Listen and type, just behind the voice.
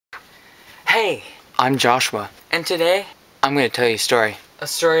Hey, I'm Joshua, and today I'm going to tell you a story. A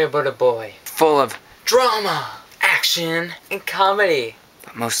story about a boy full of drama, action, and comedy.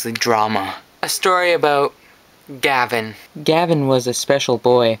 But mostly drama. A story about Gavin. Gavin was a special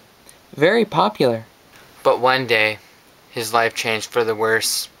boy. Very popular. But one day, his life changed for the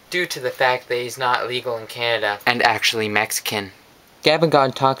worse due to the fact that he's not legal in Canada and actually Mexican. Gavin got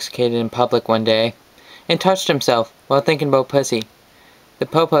intoxicated in public one day and touched himself while thinking about pussy. The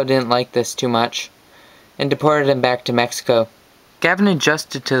popo didn't like this too much and deported him back to Mexico. Gavin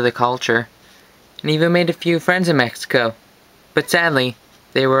adjusted to the culture and even made a few friends in Mexico. But sadly,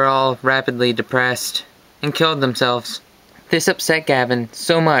 they were all rapidly depressed and killed themselves. This upset Gavin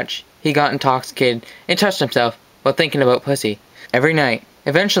so much he got intoxicated and touched himself while thinking about pussy every night.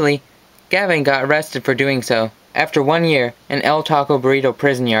 Eventually, Gavin got arrested for doing so. After 1 year in El Taco Burrito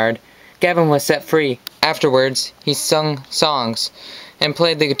prison yard, Gavin was set free. Afterwards, he sung songs and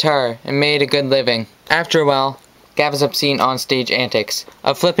played the guitar and made a good living. After a while, Gavin's obscene onstage antics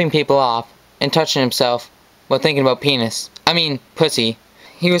of flipping people off and touching himself while thinking about pussy.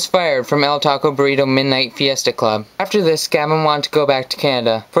 He was fired from El Taco Burrito Midnight Fiesta Club. After this, Gavin wanted to go back to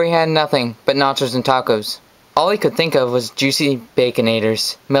Canada, for he had nothing but nachos and tacos. All he could think of was juicy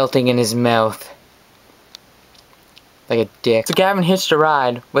baconators melting in his mouth. Like a dick. So Gavin hitched a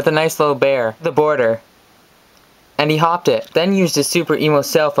ride with a nice little bear, the border, and he hopped it, then used his super emo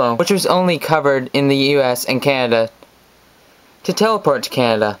cell phone, which was only covered in the US and Canada, to teleport to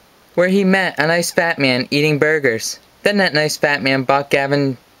Canada, where he met a nice fat man eating burgers. Then that nice fat man bought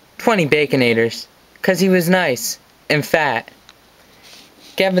Gavin 20 baconators, cause he was nice and fat.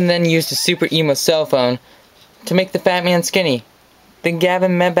 Gavin then used his super emo cell phone to make the fat man skinny. Then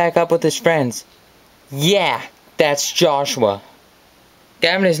Gavin met back up with his friends. Yeah! That's Joshua.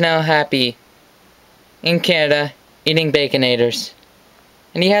 Gavin is now happy in Canada eating baconators.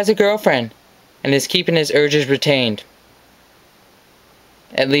 And he has a girlfriend and is keeping his urges retained.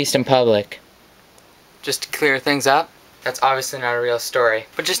 At least in public. Just to clear things up, that's obviously not a real story.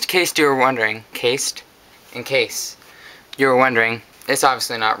 But just in case you were wondering, it's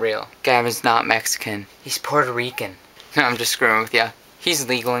obviously not real. Gavin's not Mexican. He's Puerto Rican. No, I'm just screwing with ya. He's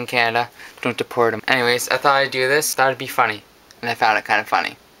legal in Canada. Don't deport him. Anyways, I thought I'd do this. Thought it'd be funny. And I found it kind of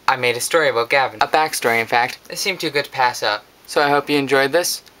funny. I made a story about Gavin. A backstory, in fact. It seemed too good to pass up. So I hope you enjoyed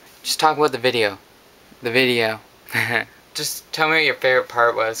this. Just talk about the video. Just tell me what your favorite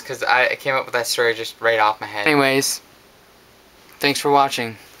part was, because I came up with that story just right off my head. Anyways, thanks for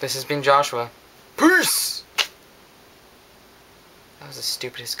watching. This has been Joshua. Peace! That was the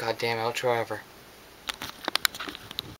stupidest goddamn outro ever.